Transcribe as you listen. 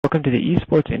welcome to the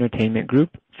Esports Entertainment Group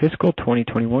Fiscal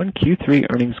 2021 Q3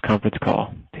 Earnings Conference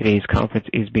Call. Today's conference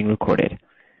is being recorded.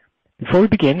 Before we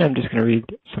begin, I'm just going to read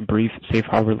some brief safe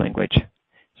harbor language.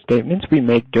 Statements we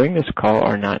make during this call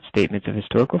are not statements of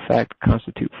historical fact,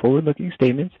 constitute forward-looking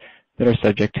statements that are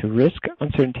subject to risk,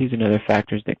 uncertainties, and other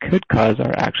factors that could cause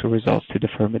our actual results to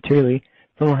differ materially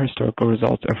from our historical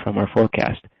results or from our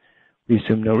forecast. We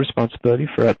assume no responsibility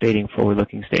for updating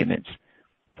forward-looking statements.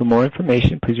 For more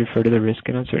information, please refer to the risk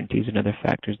and uncertainties and other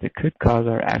factors that could cause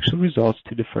our actual results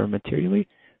to differ materially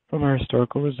from our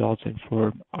historical results and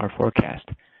from our forecast.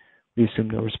 We assume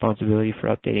no responsibility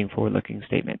for updating forward-looking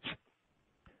statements.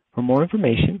 For more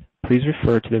information, please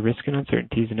refer to the risk and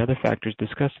uncertainties and other factors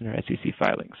discussed in our SEC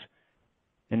filings.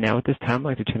 And now at this time,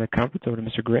 I'd like to turn the conference over to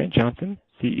Mr. Grant Johnson,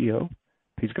 CEO.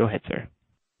 Please go ahead, sir.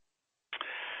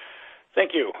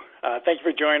 Thank you. Thank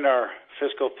you for joining our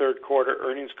fiscal third quarter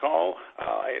earnings call.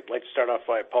 I'd like to start off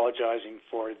by apologizing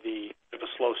for the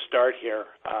slow start here.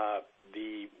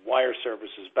 The wire service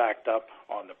is backed up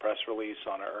on the press release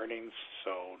on our earnings,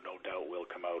 so no doubt will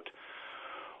come out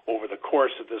over the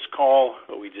course of this call,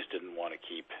 but we just didn't want to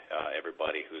keep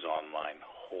everybody who's online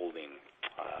holding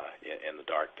in the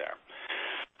dark there.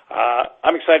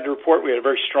 I'm excited to report we had a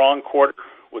very strong quarter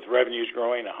with revenues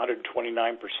growing 129%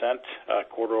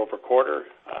 quarter over quarter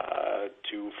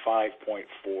to $5.4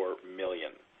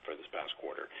 million for this past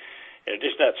quarter. In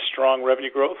addition to that strong revenue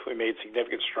growth, we made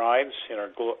significant strides in our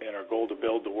goal to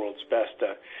build the world's best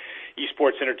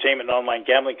esports entertainment and online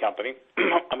gambling company.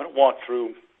 I'm going to walk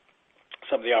through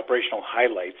some of the operational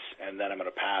highlights, and then I'm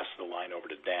going to pass the line over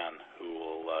to Dan, who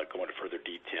will go into further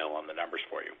detail on the numbers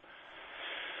for you.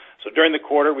 So during the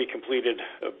quarter, we completed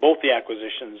both the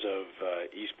acquisitions of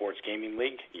Esports Gaming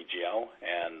League, EGL,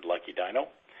 and Lucky Dino.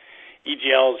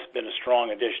 EGL has been a strong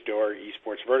addition to our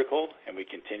esports vertical, and we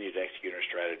continue to execute our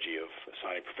strategy of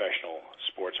assigning professional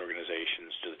sports organizations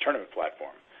to the tournament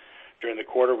platform. During the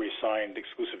quarter, we signed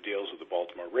exclusive deals with the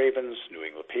Baltimore Ravens, New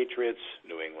England Patriots,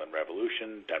 New England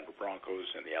Revolution, Denver Broncos,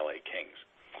 and the LA Kings.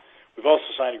 We've also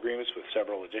signed agreements with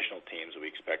several additional teams that we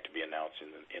expect to be announced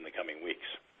in the coming weeks.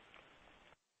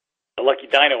 The Lucky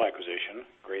Dino acquisition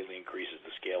greatly increases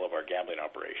the scale of our gambling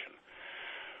operation.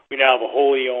 We now have a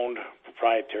wholly owned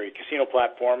proprietary casino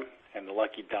platform, and the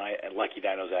Lucky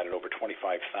Dino's added over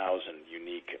 25,000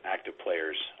 unique active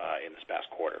players in this past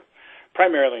quarter,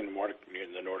 primarily in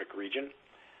the Nordic region.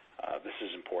 This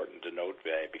is important to note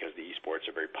because the esports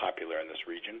are very popular in this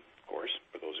region, of course,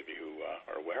 for those of you who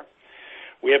are aware.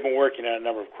 We have been working on a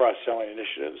number of cross-selling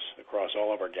initiatives across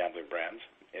all of our gambling brands.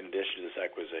 In addition to this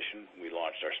acquisition, we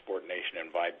launched our Sport Nation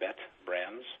and VibeBet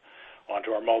brands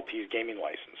onto our Maltese gaming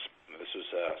license. This was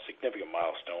a significant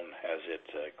milestone as it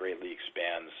greatly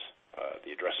expands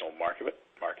the addressable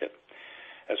market,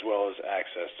 as well as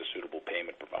access to suitable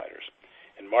payment providers.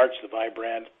 In March, the Vibe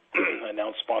brand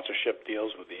announced sponsorship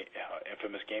deals with the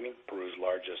Infamous Gaming, Peru's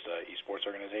largest esports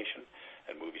organization,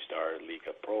 and Movistar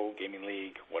Liga Pro Gaming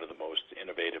League, one of the most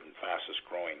innovative and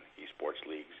fastest-growing esports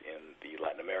leagues in the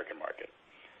Latin American market.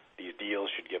 These deals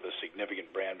should give us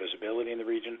significant brand visibility in the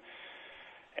region,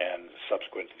 and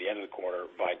subsequent to the end of the quarter,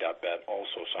 Vi.Bet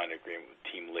also signed an agreement with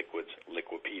Team Liquid's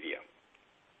Liquipedia.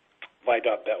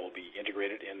 Vi.Bet will be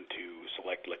integrated into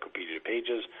select Liquipedia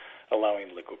pages,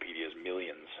 allowing Liquipedia's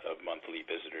millions of monthly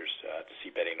visitors to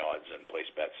see betting odds and place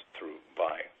bets through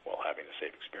Vi while having a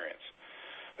safe experience.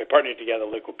 By partnering together,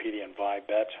 Liquipedia and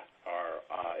Vi.Bet are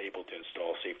able to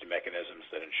install safety mechanisms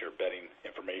that ensure betting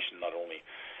information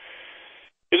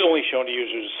is only shown to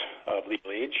users of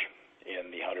legal age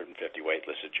in the 150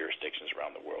 whitelisted jurisdictions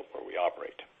around the world where we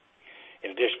operate.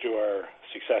 In addition to our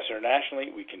success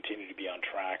internationally, we continue to be on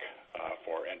track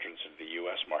for entrance into the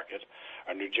U.S. market.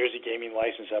 Our New Jersey gaming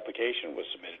license application was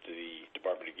submitted to the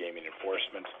Department of Gaming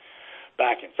Enforcement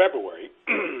back in February.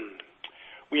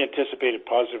 We anticipated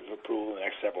positive approval in the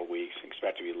next several weeks and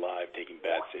expect to be live taking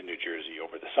bets in New Jersey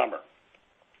over the summer.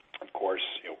 Of course,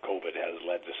 COVID has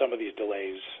led to some of these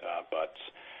delays, but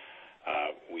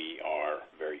we are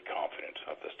very confident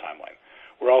of this timeline.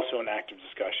 We're also in active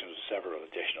discussions with several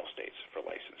additional states for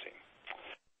licensing.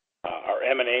 Our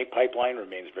M&A pipeline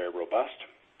remains very robust.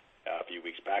 A few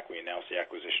weeks back, we announced the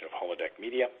acquisition of Holodeck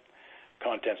Media.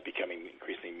 Content's becoming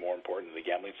increasingly more important in the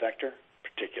gambling sector,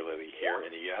 particularly here in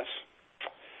the U.S.,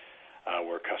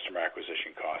 where customer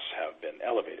acquisition costs have been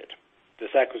elevated.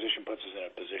 This acquisition puts us in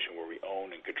a position where we own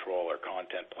and control our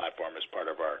content platform as part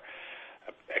of our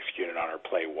executing on our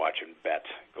play, watch, and bet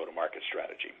go-to-market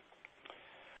strategy.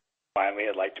 Finally,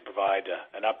 I'd like to provide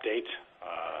an update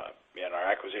in our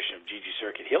acquisition of GG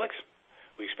Circuit Helix.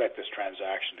 We expect this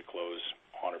transaction to close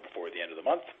on or before the end of the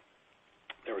month.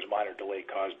 There was minor delay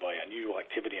caused by unusual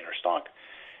activity in our stock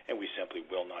we simply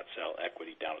will not sell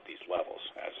equity down at these levels.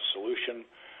 As a solution,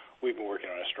 we've been working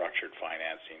on a structured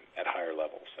financing at higher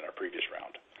levels than our previous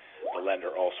round. The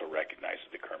lender also recognizes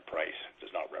the current price does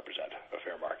not represent a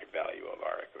fair market value of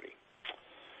our equity.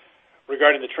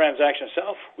 Regarding the transaction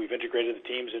itself, we've integrated the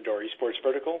teams into our esports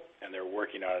vertical, and they're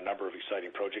working on a number of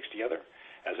exciting projects together.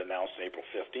 As announced on April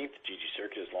 15th, GG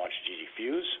Circuit has launched GG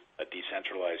Fuse, a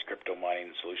decentralized crypto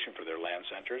mining solution for their LAN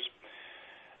center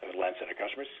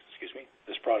customers.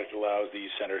 This product allows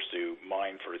these centers to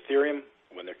mine for Ethereum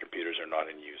when their computers are not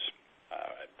in use,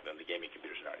 when the gaming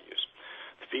computers are not in use.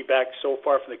 The feedback so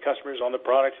far from the customers on the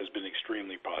product has been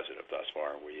extremely positive thus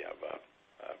far. We have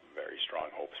very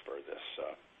strong hopes for this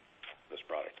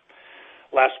product.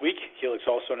 Last week, Helix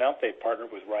also announced they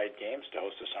partnered with Riot Games to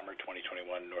host the Summer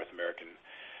 2021 North American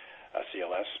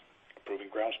CLS Proving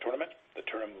Grounds Tournament. The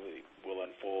tournament will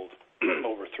unfold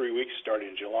over 3 weeks, starting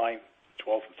in July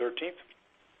 12th and 13th.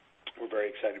 We're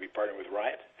very excited to be partnering with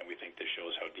Riot, and we think this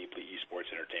shows how deeply Esports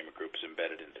Entertainment Group is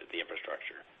embedded into the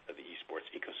infrastructure of the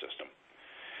esports ecosystem.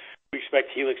 We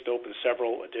expect Helix to open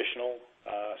several additional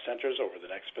centers over the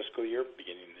next fiscal year,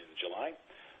 beginning in July.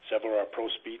 Several of our pro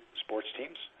sports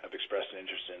teams have expressed an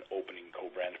interest in opening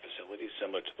co-branded facilities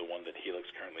similar to the one that Helix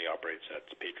currently operates at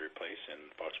Patriot Place in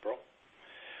Foxborough.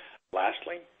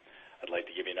 Lastly, I'd like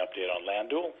to give you an update on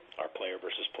LANDuel, our player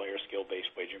versus player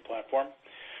skill-based wagering platform.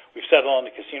 We've settled on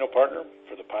the casino partner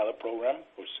for the pilot program,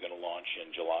 which is going to launch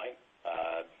in July,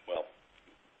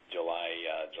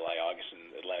 August in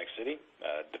Atlantic City,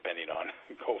 depending on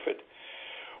COVID.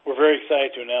 We're very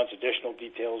excited to announce additional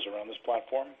details around this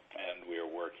platform, and we're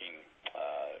working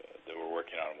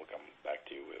on it. We'll come back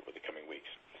to you with the coming weeks.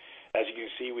 As you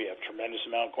can see, we have a tremendous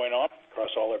amount going on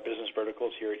across all our business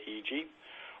verticals here at EG.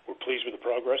 We're pleased with the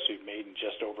progress we've made in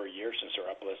just over a year since our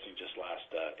uplisting just last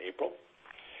April.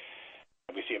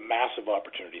 And we see a massive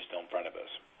opportunity still in front of us.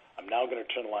 I'm now going to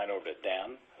turn the line over to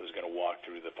Dan, who's going to walk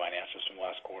through the financials from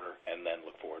last quarter, and then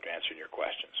look forward to answering your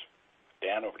questions.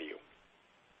 Dan, over to you.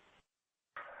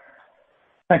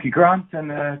 Thank you, Grant,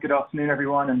 and good afternoon,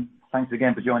 everyone, and thanks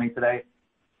again for joining today.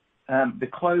 The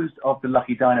close of the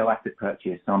Lucky Dino asset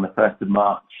purchase on the 1st of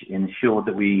March ensured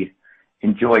that we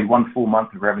enjoyed 1 full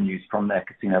month of revenues from their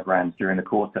casino brands during the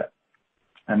quarter,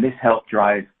 and this helped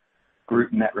drive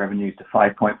group net revenues to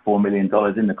 $5.4 million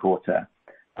in the quarter,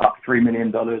 up $3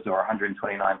 million or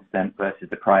 129% versus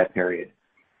the prior period,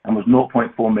 and was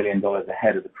 $0.4 million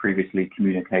ahead of the previously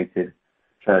communicated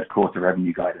third quarter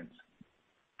revenue guidance.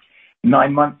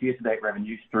 9 months year-to-date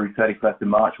revenues through 31st of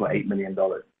March were $8 million.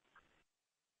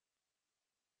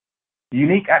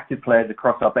 Unique active players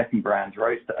across our betting brands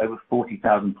rose to over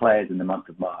 40,000 players in the month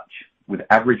of March, with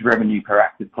average revenue per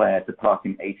active player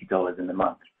surpassing $80 in the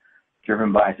month,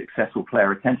 driven by a successful player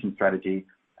retention strategy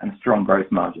and strong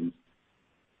growth margins.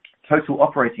 Total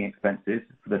operating expenses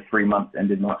for the 3 months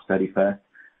ended March 31st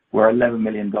were $11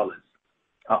 million,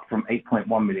 up from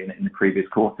 $8.1 million in the previous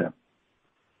quarter.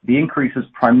 The increase was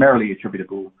primarily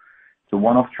attributable to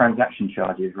one-off transaction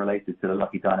charges related to the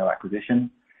Lucky Dino acquisition,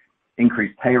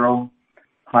 increased payroll,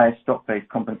 higher stock-based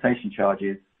compensation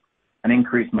charges, and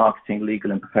increased marketing,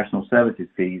 legal, and professional services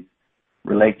fees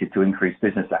related to increased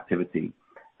business activity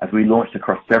as we launched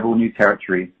across several new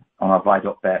territories on our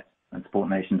Vi.Bet and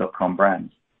SportNation.com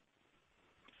brands.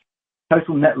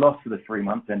 Total net loss for the 3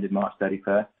 months ended March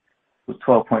 31st was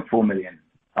 $12.4 million,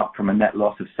 up from a net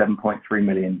loss of $7.3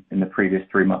 million in the previous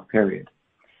 3-month period.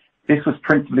 This was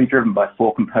principally driven by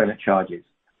 4 component charges: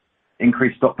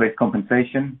 increased stock-based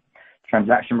compensation,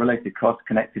 transaction-related costs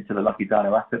connected to the Lucky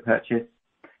Dino asset purchase,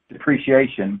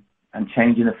 depreciation, and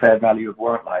change in the fair value of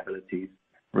warrant liabilities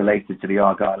related to the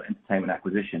Argyle Entertainment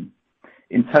acquisition.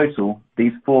 In total,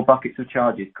 these 4 buckets of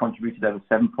charges contributed over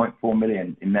 $7.4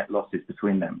 million in net losses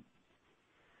between them.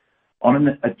 On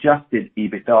an adjusted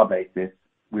EBITDA basis,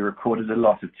 we recorded a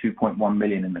loss of $2.1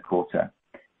 million in the quarter,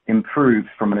 improved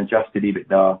from an adjusted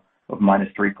EBITDA of minus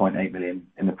 $3.8 million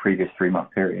in the previous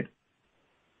 3-month period.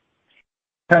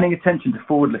 Turning attention to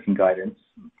forward-looking guidance,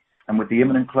 and with the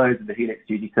imminent close of the Helix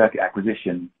GG Circuit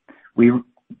acquisition, we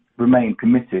remain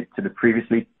committed to the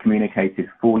previously communicated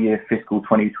full-year fiscal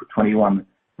 2021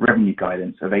 revenue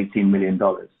guidance of $18 million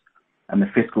and the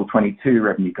fiscal 22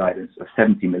 revenue guidance of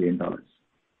 $70 million.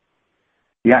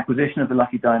 The acquisition of the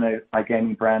Lucky Dino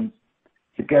iGaming brands,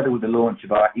 together with the launch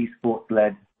of our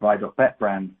esports-led Vi.Bet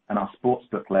brand and our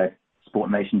sportsbook-led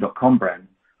SportNation.com brand,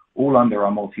 all under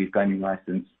our Maltese gaming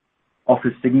license,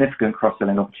 offers significant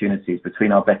cross-selling opportunities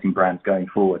between our betting brands going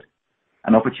forward,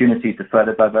 and opportunities to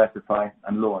further diversify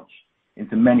and launch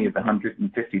into many of the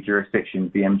 150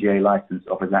 jurisdictions the MGA license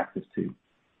offers access to.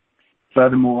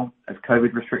 Furthermore, as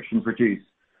COVID restrictions reduce,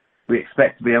 We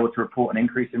expect to be able to report an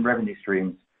increase in revenue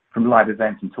streams from live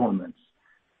events and tournaments,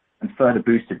 and further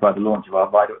boosted by the launch of our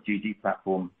Vi.gg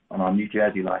platform on our New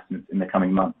Jersey license in the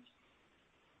coming months.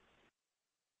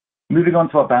 Moving on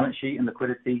to our balance sheet and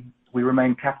liquidity, we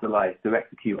remain capitalized to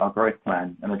execute our growth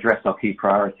plan and address our key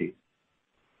priorities.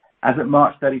 As of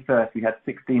March 31st, we had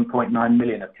 $16.9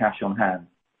 million of cash on hand,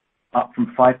 up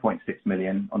from $5.6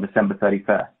 million on December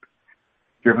 31st,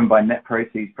 driven by net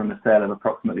proceeds from the sale of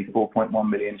approximately 4.1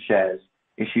 million shares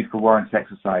issued for warrants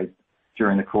exercised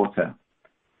during the quarter,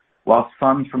 whilst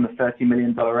funds from the $30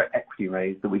 million equity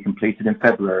raise that we completed in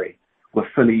February were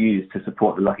fully used to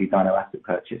support the Lucky Dino asset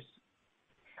purchase.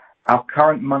 Our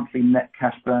current monthly net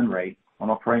cash burn rate on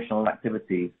operational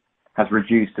activities has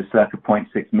reduced to circa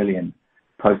 $0.6 million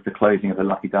post the closing of the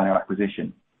Lucky Dino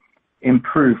acquisition,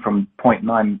 improved from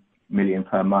 $0.9 million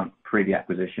per month pre the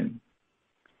acquisition.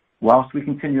 Whilst we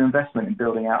continue investment in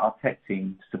building out our tech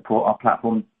team to support our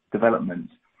platform development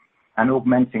and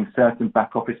augmenting certain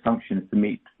back office functions to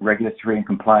meet regulatory and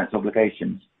compliance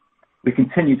obligations, we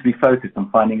continue to be focused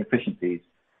on finding efficiencies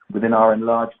within our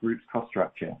enlarged group's cost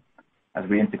structure as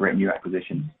we integrate new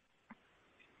acquisitions.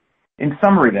 In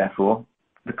summary, therefore,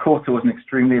 the quarter was an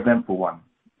extremely eventful one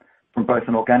from both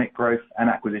an organic growth and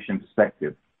acquisition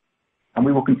perspective, and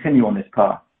we will continue on this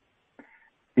path.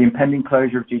 The impending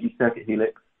closure of GG Circuit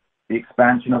Helix, the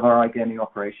expansion of our iGaming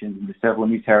operations into several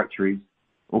new territories,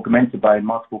 augmented by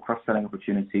multiple cross-selling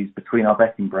opportunities between our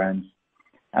betting brands,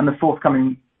 and the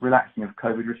forthcoming relaxing of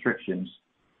COVID restrictions,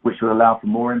 which will allow for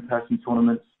more in-person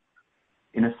tournaments,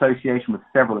 in association with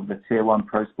several of the Tier 1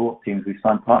 pro sport teams we've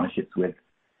signed partnerships with,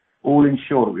 all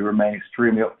ensure that we remain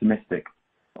extremely optimistic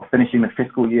of finishing the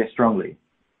fiscal year strongly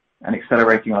and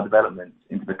accelerating our development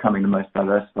into becoming the most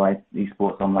diversified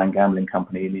esports online gambling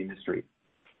company in the industry.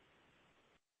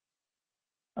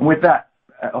 And with that,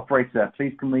 operator,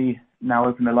 please can we now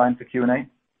open the line for Q&A?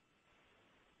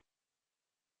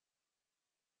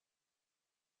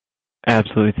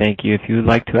 Absolutely, thank you. If you would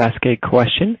like to ask a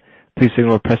question, please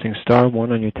signal by pressing star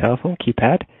 1 on your telephone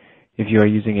keypad. If you are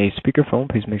using a speakerphone,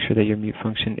 please make sure that your mute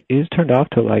function is turned off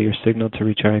to allow your signal to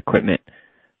reach our equipment.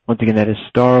 Once again, that is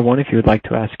star 1 if you would like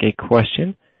to ask a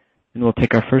question. And we'll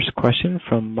take our first question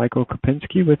from Michael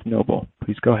Kopinski with Noble.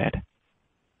 Please go ahead.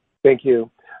 Thank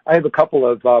you. I have a couple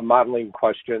of modeling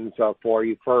questions for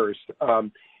you first.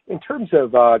 In terms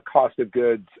of cost of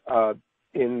goods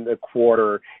in the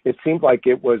quarter, it seemed like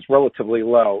it was relatively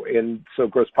low, and so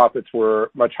gross profits were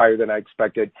much higher than I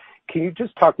expected. Can you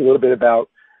just talk a little bit about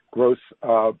gross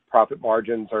profit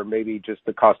margins, or maybe just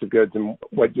the cost of goods and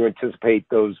what you anticipate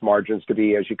those margins to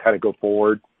be as you kind of go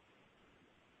forward?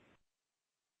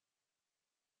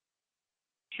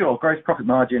 Sure. Gross profit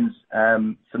margins,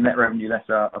 so net revenue less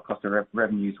our cost of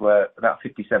revenues were about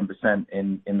 57%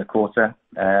 in the quarter,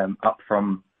 up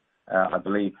from, I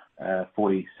believe,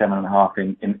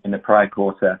 47.5% in the prior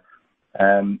quarter.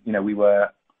 I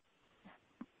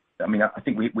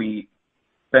think we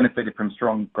benefited from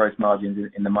strong gross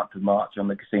margins in the month of March on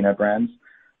the casino brands.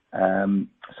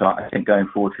 So I think going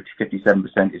forward,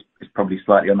 57% is probably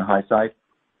slightly on the high side,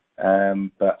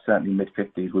 but certainly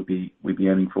mid-50s we'd be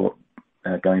aiming for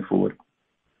going forward.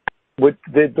 Were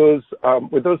those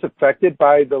affected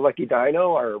by the Lucky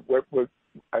Dino, or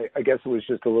I guess it was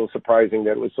just a little surprising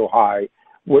that it was so high.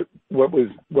 What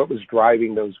was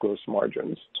driving those gross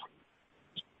margins?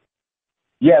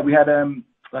 Yeah, we had,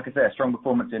 like I said, a strong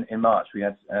performance in March. We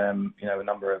had, a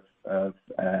number of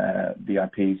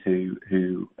VIPs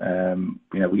who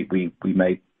we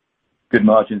made good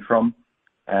margin from,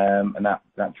 and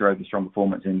that drove the strong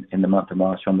performance in the month of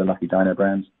March on the Lucky Dino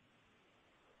brands.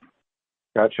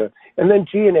 Gotcha. And then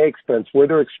G&A expense, were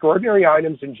there extraordinary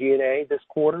items in G&A this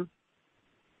quarter?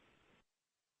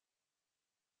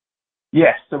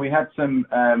 Yes, so we had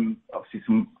obviously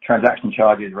some transaction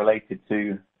charges related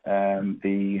to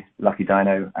the Lucky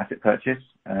Dino asset purchase,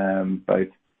 both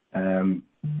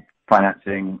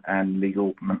financing and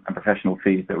legal and professional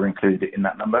fees that were included in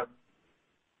that number.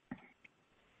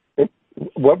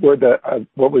 What was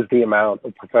the amount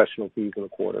of professional fees in the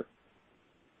quarter?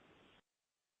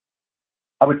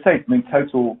 I would say,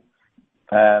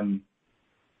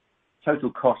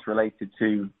 total costs related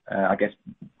to, I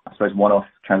suppose, one-off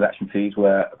transaction fees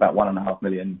were about $1.5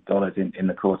 million in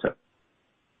the quarter.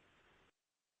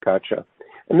 Gotcha.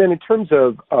 And then in terms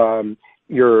of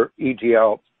your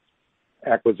EGL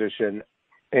acquisition,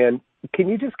 and can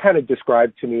you just kind of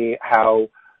describe to me how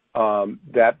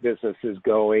that business is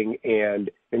going,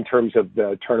 and in terms of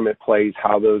the tournament plays,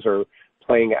 how those are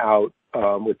playing out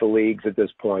with the leagues at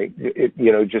this point?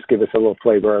 Just give us a little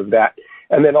flavor of that.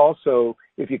 And then also,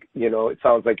 if it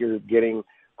sounds like you're getting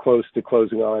close to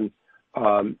closing on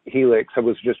Helix. I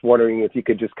was just wondering if you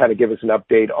could just kind of give us an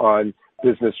update on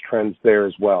business trends there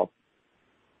as well.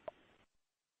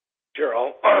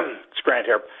 Sure. It's Grant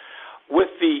here. With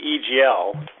the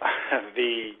EGL,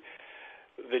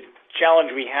 the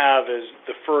challenge we have is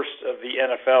the first of the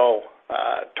NFL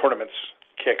tournaments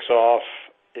kicks off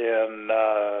in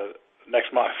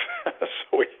next month.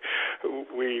 So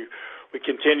we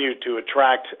continue to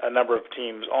attract a number of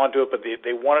teams onto it, but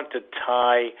they wanted to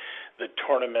tie the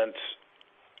tournament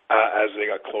as they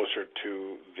got closer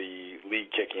to the league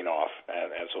kicking off,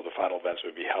 and so the final events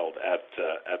would be held at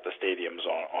the stadiums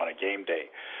on a game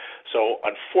day. So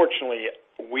unfortunately,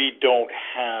 we don't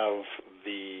have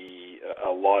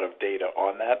a lot of data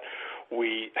on that.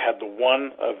 We had the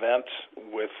one event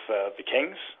with the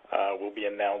Kings. We'll be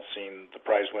announcing the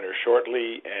prize winner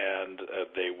shortly, and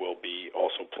they will be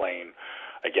also playing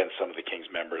against some of the Kings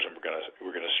members, and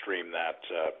we're gonna stream that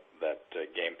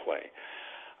gameplay.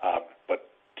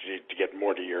 But to get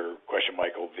more to your question,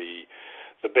 Michael,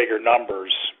 the bigger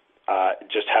numbers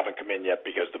just haven't come in yet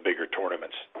because the bigger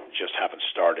tournaments just haven't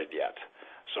started yet.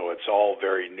 So it's all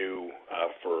very new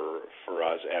for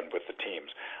us and with the teams.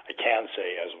 I can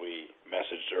say, as we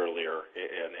messaged earlier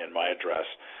in my address,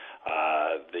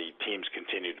 the teams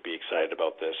continue to be excited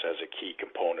about this as a key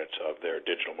component of their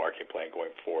digital marketing plan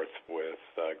going forward with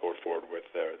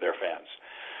their fans.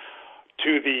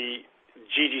 To the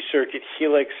GG Circuit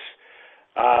Helix,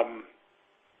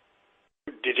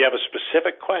 did you have a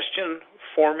specific question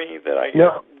for me that I?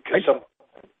 No.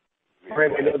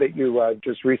 Grant, I know that you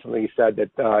just recently said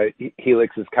that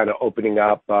Helix is kind of opening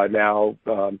up now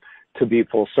to be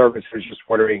full service. I was just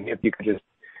wondering if you could just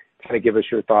kind of give us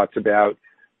your thoughts about,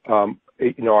 are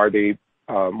they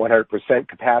 100%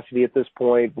 capacity at this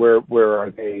point? Where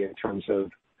are they in terms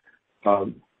of,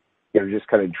 just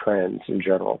kind of trends in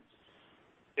general?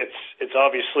 It's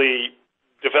obviously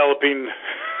developing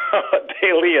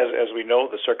daily. As we know,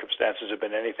 the circumstances have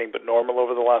been anything but normal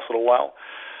over the last little while.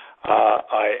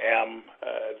 I am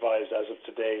advised as of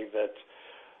today that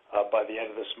by the end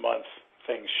of this month,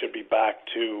 things should be back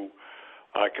to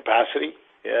capacity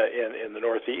in the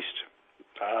Northeast,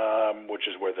 which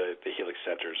is where the Helix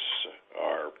centers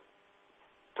are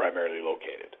primarily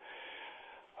located.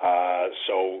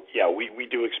 So, yeah, we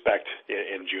do expect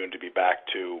in June to be back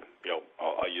to,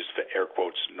 I'll use the air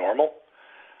quotes, normal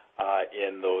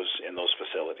in those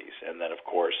facilities. And then, of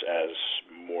course, as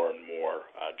more and more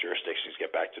jurisdictions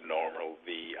get back to normal,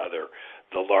 the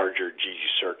larger GG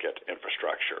Circuit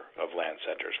infrastructure of LAN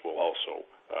centers will also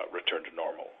return to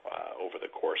normal over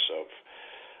the course of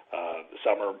the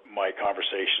summer. My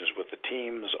conversations with the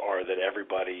teams are that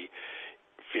everybody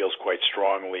feels quite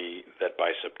strongly that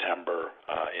by September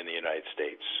in the United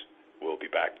States we'll be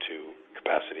back to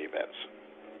capacity events.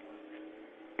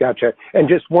 Gotcha. And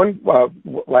just one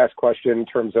last question in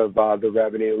terms of the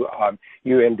revenue.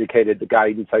 You indicated the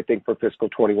guidance, I think, for fiscal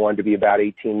 21 to be about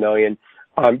 $18 million.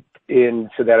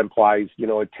 So that implies, a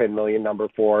 $10 million number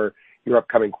for your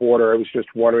upcoming quarter. I was just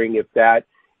wondering if that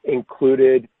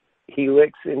included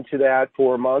Helix into that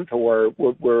for a month, or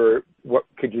what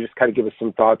could you just kind of give us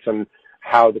some thoughts on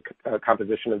how the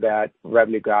composition of that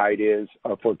revenue guide is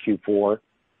for Q4?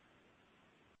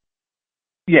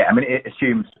 Yeah, I mean, it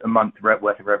assumes a month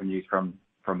worth of revenues from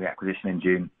the acquisition in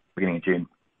June, beginning of June.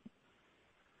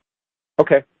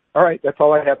 Okay. All right. That's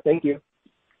all I have. Thank you.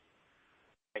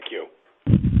 Thank you.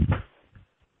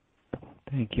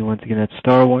 Thank you. Once again, that's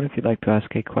star one if you'd like to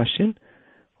ask a question.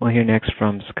 We'll hear next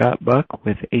from Scott Buck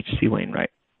with H.C.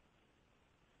 Wainwright.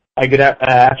 Hi, good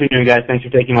afternoon, guys. Thanks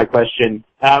for taking my question.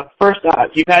 First,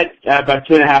 you've had about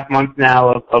 2.5 months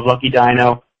now of Lucky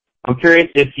Dino. I'm curious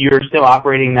if you're still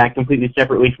operating that completely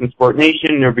separately from Sport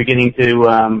Nation, or beginning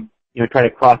to try to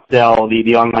cross-sell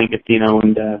the online casino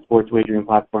and sports wagering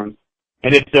platforms.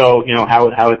 And if so, how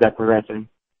is that progressing?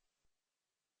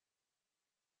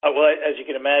 Well, as you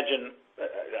can imagine,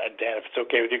 Dan, if it's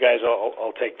okay with you guys,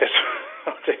 I'll take this.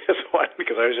 I'll take this one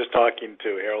because I was just talking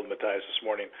to Harold Matthias this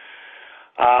morning.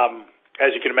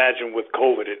 As you can imagine, with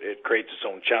COVID, it creates its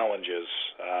own challenges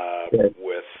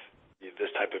with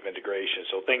this type of integration.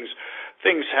 So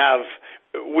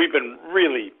we've been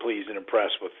really pleased and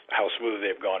impressed with how smoothly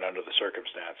they've gone under the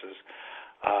circumstances.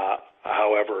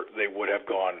 However, they would have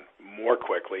gone more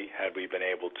quickly had we been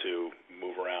able to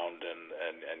move around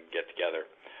and get together.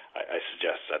 I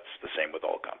suggest that's the same with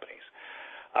all companies.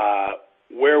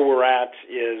 Where we're at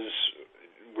is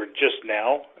we're just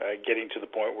now getting to the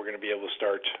point we're going to be able to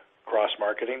start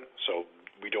cross-marketing. So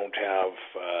we don't have,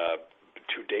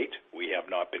 to date, we have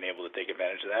not been able to take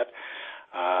advantage of that.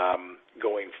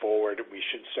 Going forward, we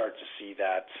should start to see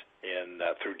that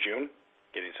through June,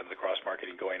 getting some of the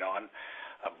cross-marketing going on.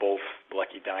 Both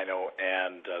Lucky Dino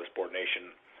and the Sport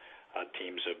Nation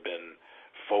teams have been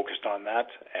focused on that.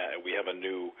 We have a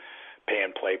new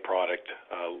pay-and-play product,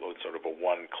 sort of a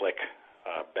one-click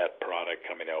bet product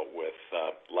coming out with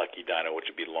Lucky Dino, which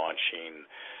will be launching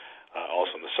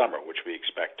also in the summer, which we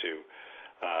expect to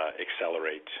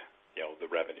accelerate, the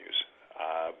revenues.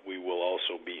 We will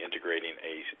also be integrating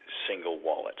a single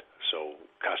wallet, so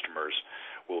customers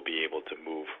will be able to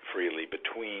move freely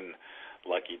between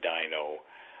Lucky Dino,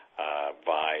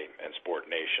 Vi, and Sport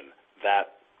Nation.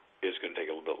 That is going to take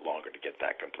a little bit longer to get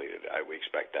that completed. We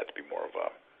expect that to be more of a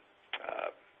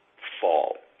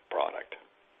fall product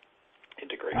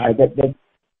integration.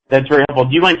 That's very helpful.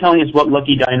 Do you mind telling us what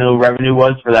Lucky Dino revenue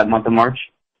was for that month of March?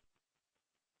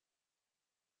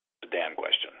 The Dan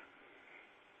question.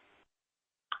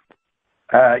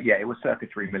 Yeah, it was circa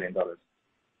 $3 million. $3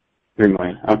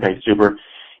 million. Okay, super.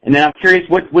 And then I'm curious,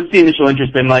 what's the initial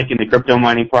interest been like in the crypto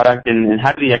mining product, and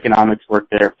how do the economics work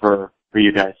there for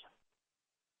you guys?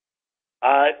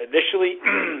 Initially,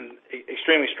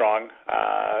 extremely strong.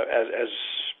 As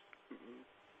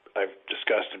I've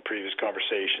discussed in previous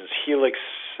conversations, Helix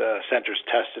centers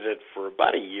tested it for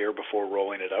about a year before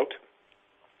rolling it out.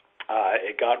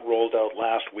 It got rolled out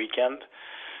last weekend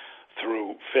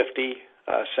through 50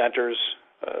 centers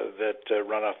that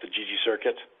run off the GG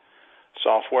Circuit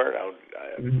software.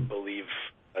 I believe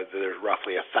there's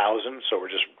roughly 1,000, so we're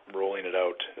just rolling it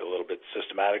out a little bit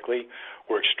systematically.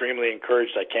 We're extremely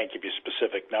encouraged. I can't give you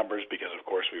specific numbers because, of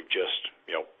course, we've just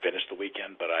finished the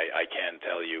weekend, but I can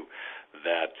tell you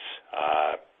that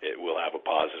it will have a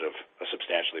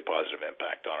substantially positive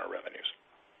impact on our revenues.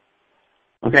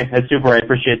 Okay, that's super. I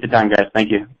appreciate the time, guys. Thank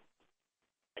you.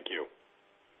 Thank you.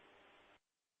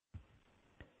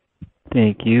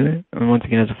 Thank you. And once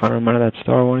again, as a final reminder, that's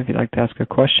star one if you'd like to ask a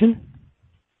question.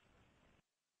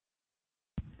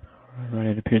 All right,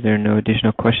 it appears there are no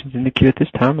additional questions in the queue at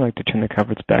this time. I'd like to turn the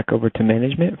conference back over to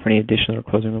management for any additional or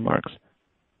closing remarks.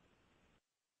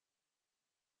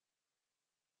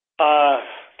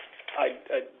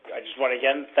 I just want to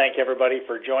again thank everybody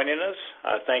for joining us.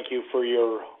 Thank you for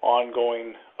your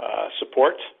ongoing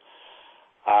support.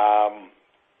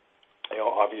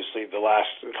 Obviously, the last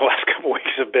couple of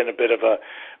weeks have been a bit of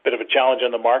a challenge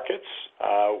in the markets.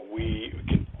 We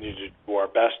continue to do our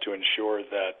best to ensure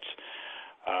that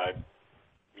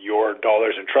your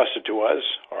dollars entrusted to us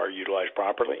are utilized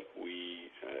properly. We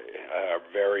are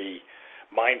very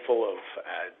mindful of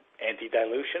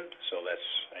anti-dilution, so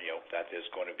that is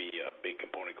going to be a big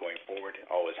component going forward.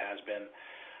 Always has been.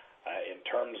 In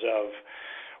terms of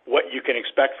what you can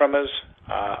expect from us,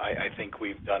 I think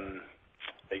we've done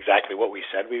exactly what we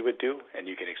said we would do, and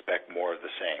you can expect more of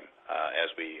the same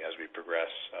as we progress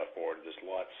forward. There's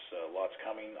lots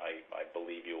coming. I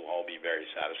believe you'll all be very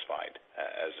satisfied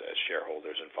as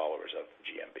shareholders and followers of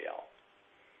GMBL.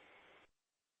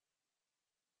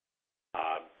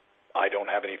 I don't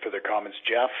have any further comments,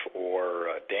 Jeff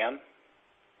or Dan.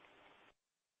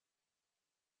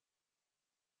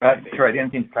 Sorry, the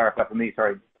only thing to clarify for me,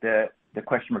 the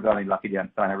question regarding Lucky Dino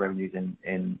revenues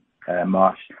in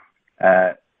March,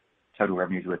 total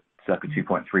revenues were circa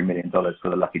 $2.3 million for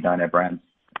the Lucky Dino brand,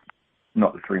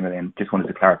 not the $3 million. Just wanted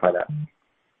to clarify that.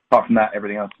 Apart from that,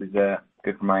 everything else is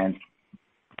good from my end.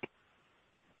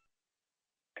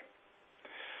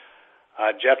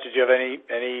 Jeff, did you have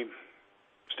any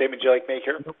statement you'd like to make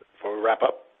here before we wrap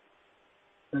up?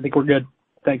 I think we're good.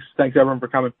 Thanks everyone for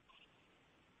coming.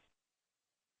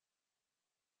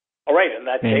 All right, in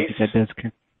that case,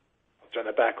 I'll turn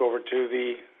it back over to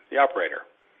the operator.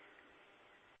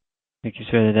 Thank you,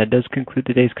 sir. That does conclude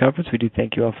today's conference. We do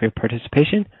thank you all for your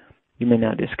participation. You may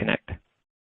now disconnect.